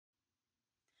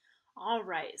All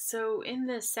right, so in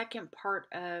the second part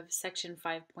of section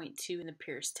 5.2 in the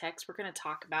Pierce text, we're going to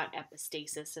talk about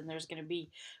epistasis, and there's going to be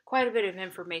quite a bit of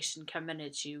information coming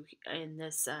at you in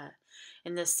this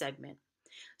segment.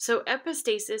 So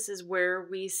epistasis is where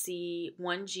we see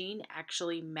one gene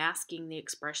actually masking the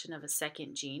expression of a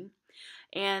second gene.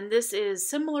 And this is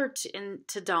similar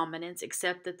to dominance,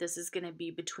 except that this is going to be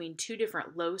between two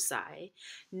different loci,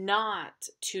 not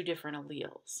two different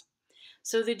alleles.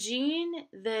 So the gene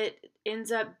that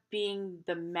ends up being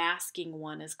the masking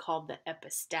one is called the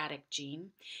epistatic gene,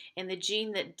 and the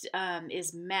gene that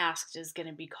is masked is going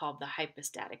to be called the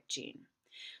hypostatic gene.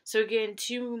 So again,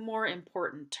 two more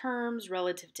important terms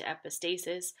relative to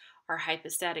epistasis. Our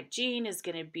hypostatic gene is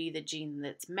going to be the gene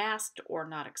that's masked or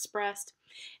not expressed,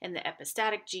 and the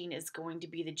epistatic gene is going to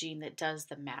be the gene that does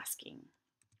the masking.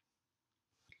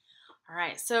 All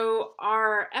right, so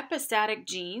our epistatic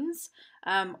genes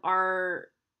are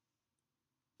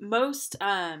most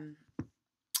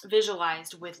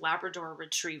visualized with Labrador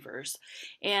Retrievers,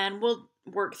 and we'll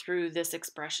work through this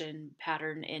expression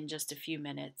pattern in just a few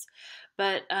minutes.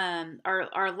 But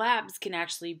our labs can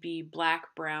actually be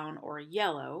black, brown, or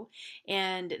yellow,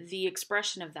 and the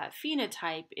expression of that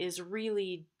phenotype is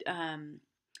really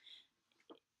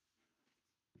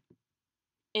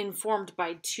informed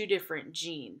by two different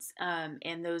genes,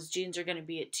 and those genes are going to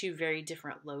be at two very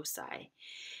different loci.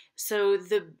 So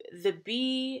the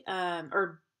B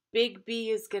or big B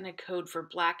is going to code for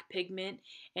black pigment,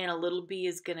 and a little b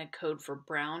is going to code for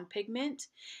brown pigment.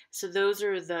 So those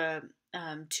are the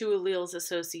two alleles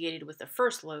associated with the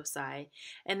first loci,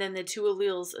 and then the two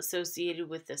alleles associated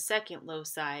with the second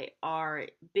loci are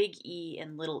big E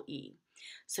and little e.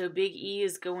 So big E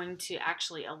is going to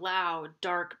actually allow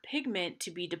dark pigment to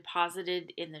be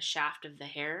deposited in the shaft of the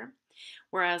hair,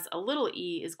 whereas a little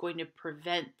e is going to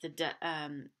prevent the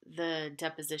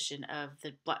deposition of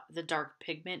the dark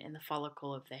pigment in the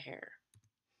follicle of the hair.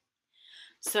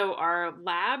 So our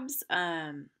labs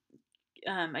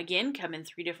again come in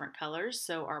three different colors.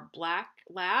 So our black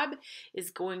lab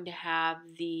is going to have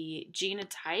the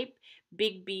genotype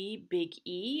big B, big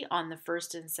E on the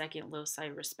first and second loci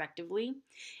respectively.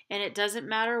 And it doesn't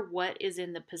matter what is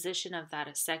in the position of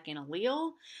that second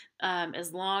allele,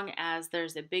 as long as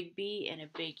there's a big B and a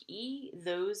big E,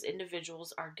 those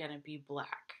individuals are going to be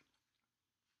black.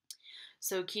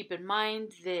 So keep in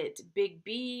mind that big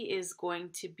B is going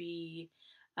to be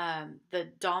the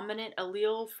dominant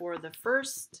allele for the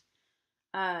first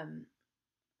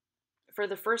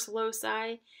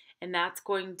loci, and that's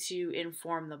going to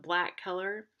inform the black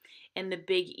color. And the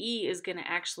big E is going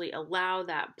to actually allow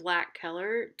that black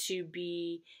color to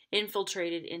be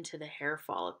infiltrated into the hair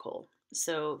follicle.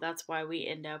 So that's why we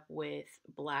end up with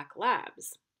black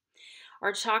labs.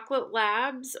 Our chocolate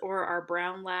labs or our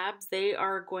brown labs, they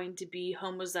are going to be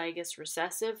homozygous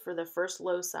recessive for the first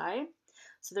loci.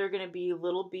 So they're going to be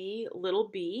little b,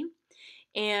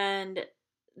 and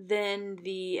then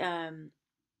the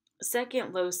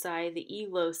second loci, the E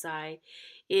loci,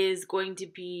 is going to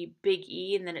be big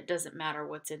E, and then it doesn't matter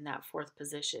what's in that fourth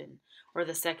position or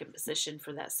the second position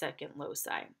for that second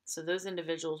loci. So those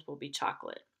individuals will be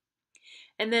chocolate.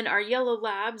 And then our yellow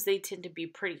labs, they tend to be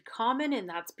pretty common, and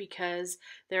that's because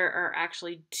there are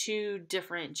actually two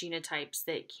different genotypes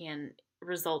that can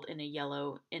result in a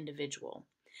yellow individual.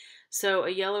 So a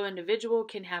yellow individual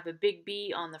can have a big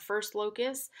B on the first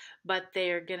locus, but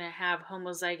they're going to have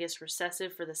homozygous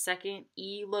recessive for the second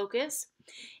E locus.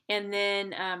 And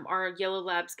then our yellow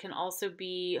labs can also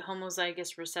be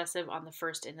homozygous recessive on the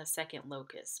first and the second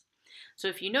locus. So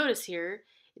if you notice here,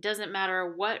 it doesn't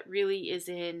matter what really is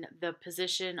in the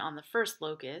position on the first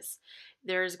locus,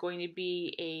 there's going to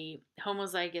be a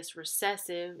homozygous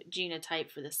recessive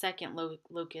genotype for the second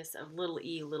locus of little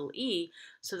e,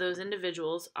 so those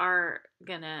individuals are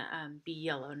going to be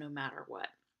yellow no matter what.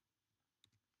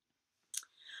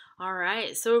 All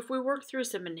right, so if we work through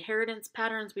some inheritance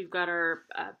patterns, we've got our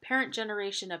parent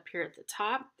generation up here at the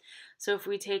top. So if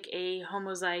we take a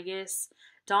homozygous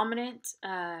dominant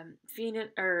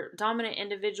dominant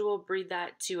individual, breed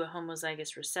that to a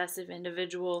homozygous recessive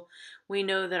individual, we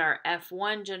know that our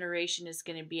F1 generation is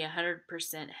going to be 100%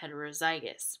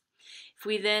 heterozygous. If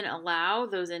we then allow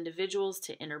those individuals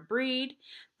to interbreed,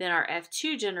 then our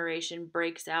F2 generation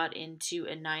breaks out into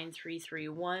a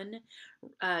 9:3:1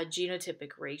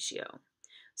 genotypic ratio.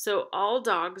 So all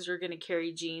dogs are going to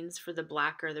carry genes for the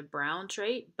black or the brown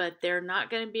trait, but they're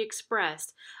not going to be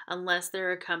expressed unless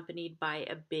they're accompanied by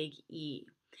a big E.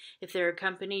 If they're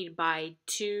accompanied by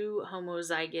two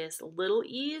homozygous little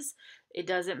e's, it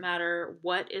doesn't matter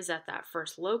what is at that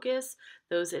first locus,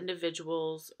 those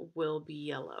individuals will be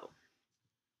yellow.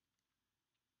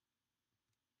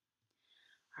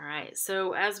 right,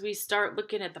 so as we start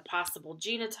looking at the possible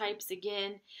genotypes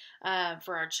again,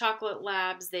 for our chocolate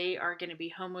labs, they are going to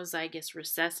be homozygous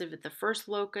recessive at the first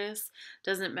locus.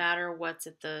 Doesn't matter what's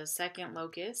at the second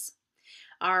locus.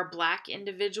 Our black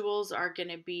individuals are going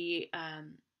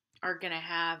to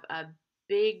have a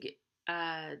big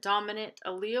dominant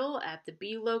allele at the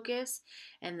B locus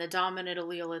and the dominant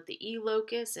allele at the E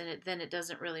locus, and then it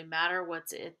doesn't really matter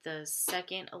what's at the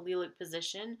second allelic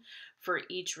position for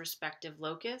each respective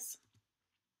locus.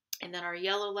 And then our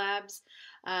yellow labs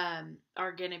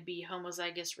are going to be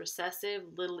homozygous recessive,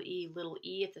 little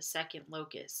e at the second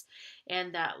locus.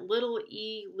 And that little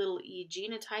e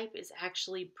genotype is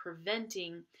actually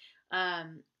preventing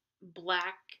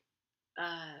black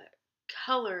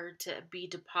color to be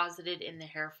deposited in the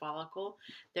hair follicle.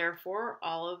 Therefore,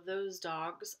 all of those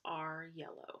dogs are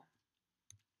yellow.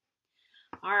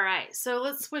 All right, so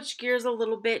let's switch gears a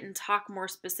little bit and talk more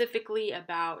specifically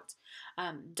about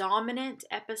dominant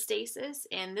epistasis,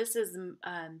 and this is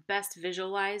best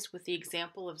visualized with the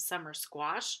example of summer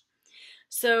squash.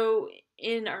 So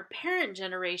in our parent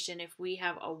generation, if we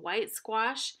have a white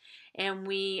squash and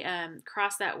we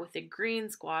cross that with a green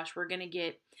squash, we're going to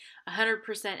get 100%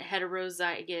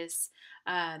 heterozygous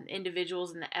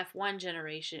individuals in the F1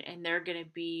 generation, and they're going to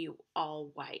be all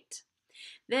white.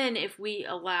 Then if we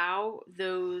allow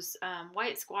those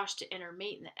white squash to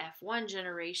intermate in the F1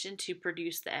 generation to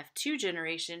produce the F2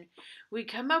 generation, we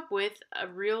come up with a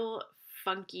real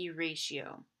funky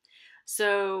ratio.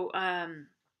 So a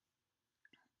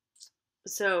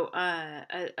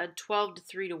 12 to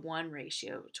 3 to 1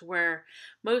 ratio, to where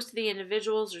most of the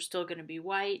individuals are still going to be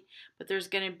white, but there's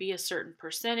going to be a certain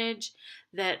percentage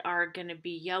that are going to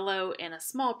be yellow and a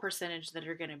small percentage that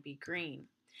are going to be green.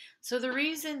 So the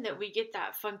reason that we get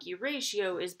that funky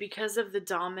ratio is because of the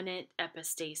dominant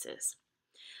epistasis.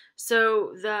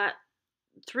 So that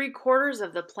 3/4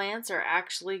 of the plants are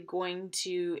actually going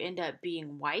to end up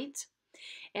being white.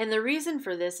 And the reason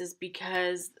for this is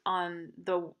because on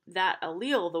that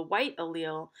allele, the white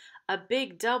allele, a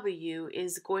big W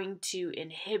is going to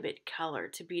inhibit color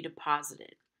to be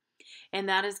deposited. And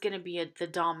that is going to be the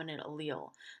dominant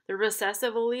allele. The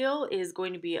recessive allele is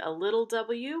going to be a little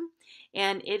w,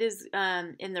 and it is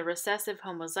in the recessive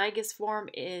homozygous form,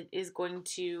 it is going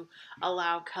to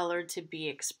allow color to be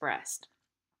expressed.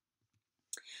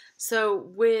 So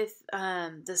with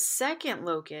the second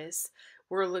locus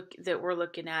we're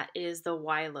looking at is the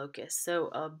Y locus. So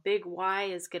a big Y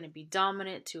is going to be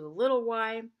dominant to a little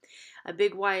y. A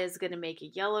big Y is going to make a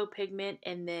yellow pigment,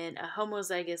 and then a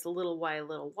homozygous little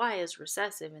y is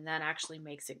recessive, and that actually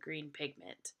makes a green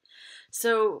pigment.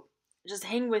 So just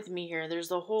hang with me here.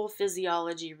 There's a whole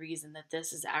physiology reason that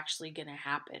this is actually going to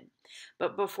happen.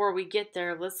 But before we get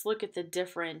there, let's look at the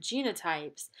different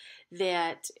genotypes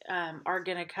that are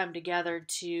going to come together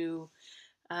to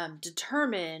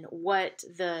determine what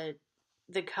the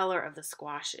color of the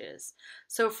squash is.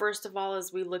 So first of all,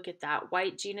 as we look at that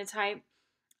white genotype,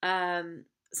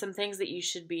 some things that you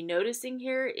should be noticing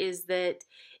here is that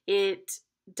it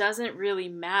doesn't really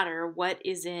matter what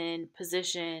is in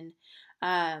position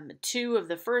 2 of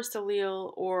the first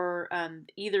allele or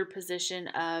either position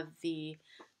of the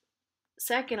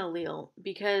second allele,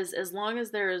 because as long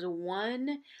as there is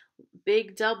one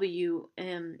big W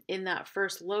in that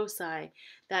first loci,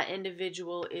 that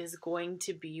individual is going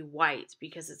to be white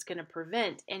because it's going to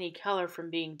prevent any color from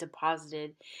being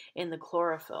deposited in the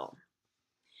chlorophyll.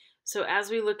 So as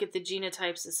we look at the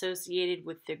genotypes associated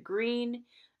with the green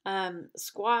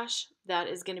squash, that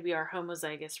is going to be our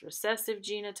homozygous recessive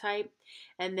genotype.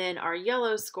 And then our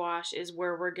yellow squash is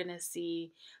where we're going to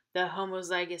see the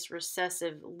homozygous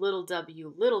recessive little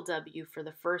w for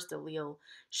the first allele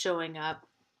showing up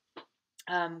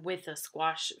with a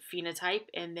squash phenotype.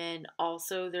 And then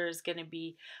also there's going to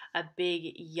be a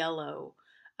big yellow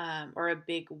or a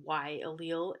big Y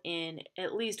allele in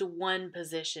at least one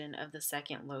position of the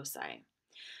second loci.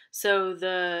 So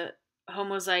the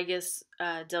homozygous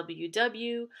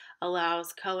WW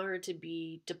allows color to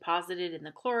be deposited in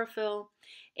the chlorophyll,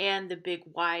 and the big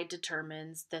Y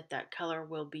determines that that color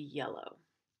will be yellow.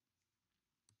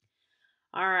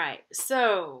 All right,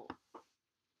 so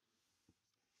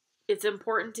it's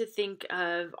important to think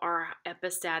of our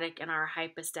epistatic and our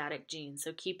hypostatic genes.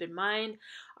 So keep in mind,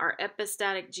 our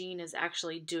epistatic gene is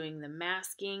actually doing the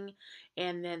masking,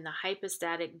 and then the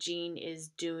hypostatic gene is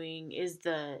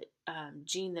the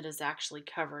gene that is actually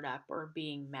covered up or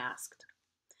being masked.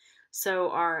 So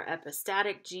our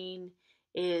epistatic gene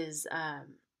is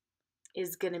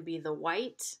going to be the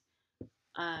white,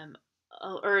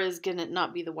 or is going to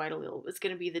not be the white allele. It's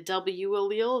going to be the W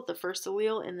allele, the first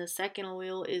allele, and the second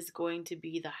allele is going to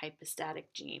be the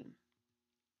hypostatic gene.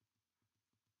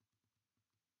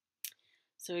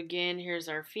 So again, here's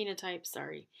our phenotypes,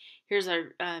 here's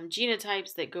our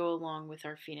genotypes that go along with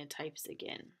our phenotypes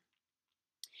again.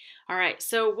 All right,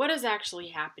 so what is actually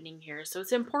happening here? So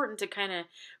it's important to kind of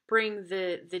bring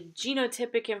the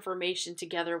genotypic information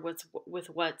together with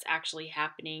what's actually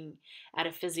happening at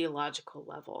a physiological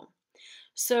level.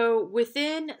 So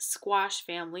within squash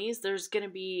families, there's going to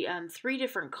be 3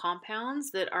 different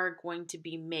compounds that are going to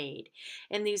be made.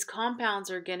 And these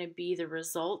compounds are going to be the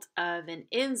result of an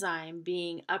enzyme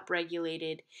being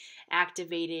upregulated,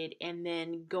 activated, and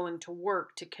then going to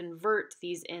work to convert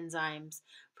these enzymes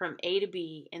from A to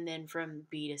B and then from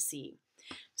B to C.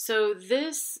 So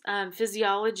this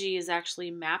physiology is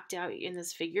actually mapped out in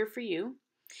this figure for you.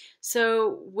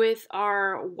 So with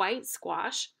our white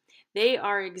squash, they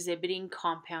are exhibiting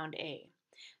compound A.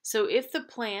 So if the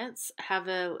plants have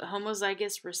a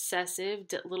homozygous recessive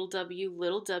little w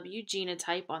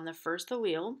genotype on the first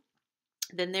allele,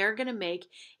 then they're going to make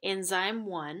enzyme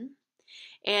 1,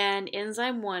 and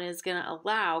enzyme 1 is going to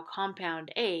allow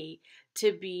compound A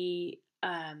to be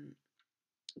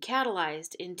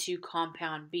catalyzed into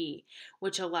compound B,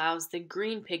 which allows the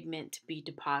green pigment to be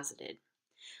deposited.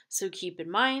 So keep in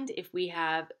mind, if we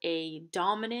have a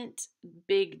dominant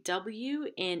big W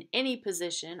in any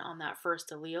position on that first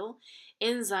allele,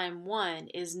 enzyme 1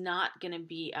 is not going to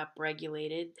be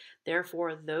upregulated,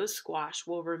 therefore those squash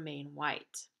will remain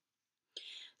white.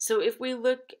 So if we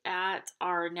look at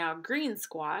our now green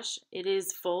squash, it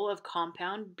is full of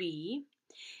compound B,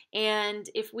 and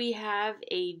if we have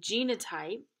a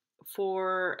genotype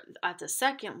for at the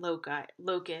second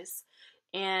locus,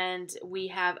 and we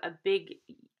have a big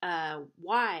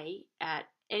Y at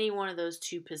any one of those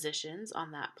 2 positions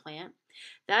on that plant,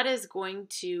 that is going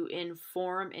to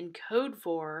inform and code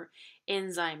for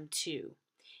enzyme 2.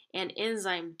 And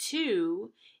enzyme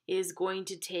 2 is going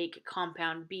to take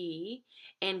compound B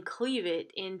and cleave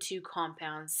it into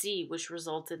compound C, which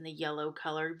results in the yellow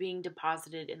color being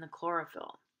deposited in the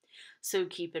chlorophyll. So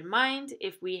keep in mind,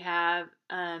 if we have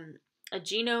a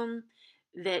genome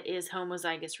that is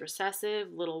homozygous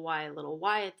recessive, little y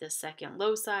at the second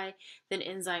loci, then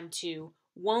enzyme 2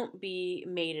 won't be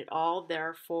made at all.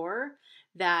 Therefore,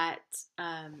 that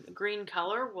green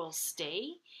color will stay,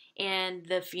 and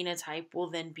the phenotype will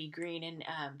then be green and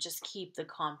just keep the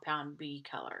compound B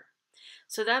color.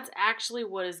 So that's actually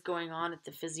what is going on at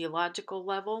the physiological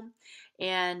level.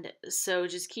 And so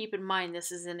just keep in mind,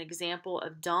 this is an example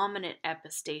of dominant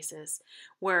epistasis,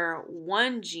 where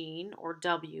one gene, or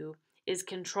W, is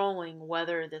controlling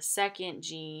whether the second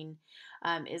gene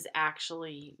is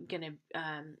actually going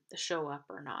to show up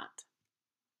or not.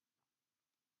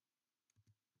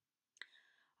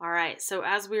 All right, so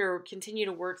as we continue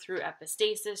to work through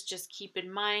epistasis, just keep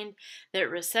in mind that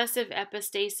recessive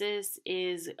epistasis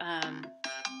is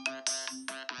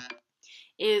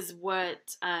what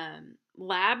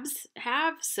labs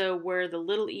have, so where the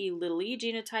little e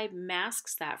genotype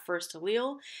masks that first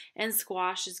allele, and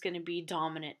squash is going to be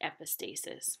dominant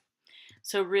epistasis.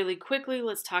 So really quickly,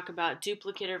 let's talk about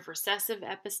duplicative recessive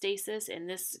epistasis, and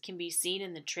this can be seen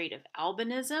in the trait of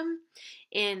albinism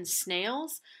in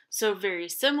snails. So very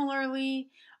similarly,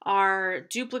 our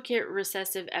duplicate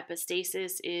recessive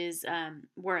epistasis is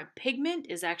where a pigment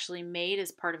is actually made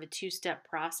as part of a 2-step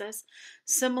process,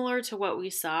 similar to what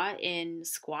we saw in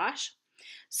squash.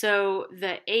 So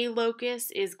the A locus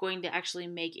is going to actually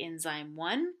make enzyme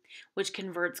 1, which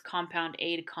converts compound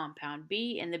A to compound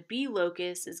B, and the B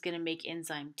locus is going to make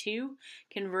enzyme 2,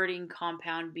 converting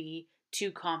compound B to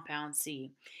compound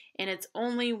C. And it's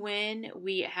only when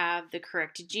we have the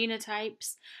correct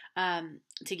genotypes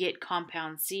to get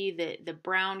compound C that the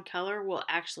brown color will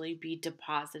actually be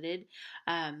deposited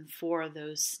for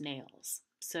those snails.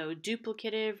 So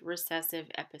duplicative recessive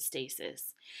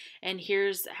epistasis. And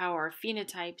here's how our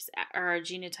phenotypes or our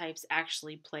genotypes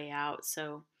actually play out.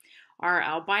 So our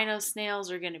albino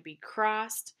snails are going to be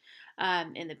crossed.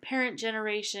 In the parent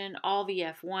generation, all the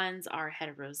F1s are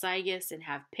heterozygous and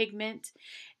have pigment.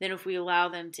 Then if we allow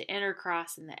them to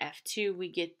intercross in the F2, we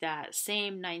get that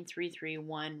same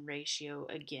 9:3:1 ratio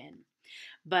again.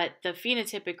 But the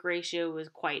phenotypic ratio was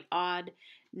quite odd.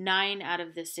 9 out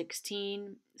of the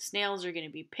 16 snails are going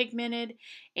to be pigmented,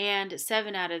 and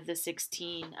 7 out of the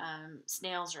 16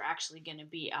 snails are actually going to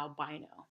be albino.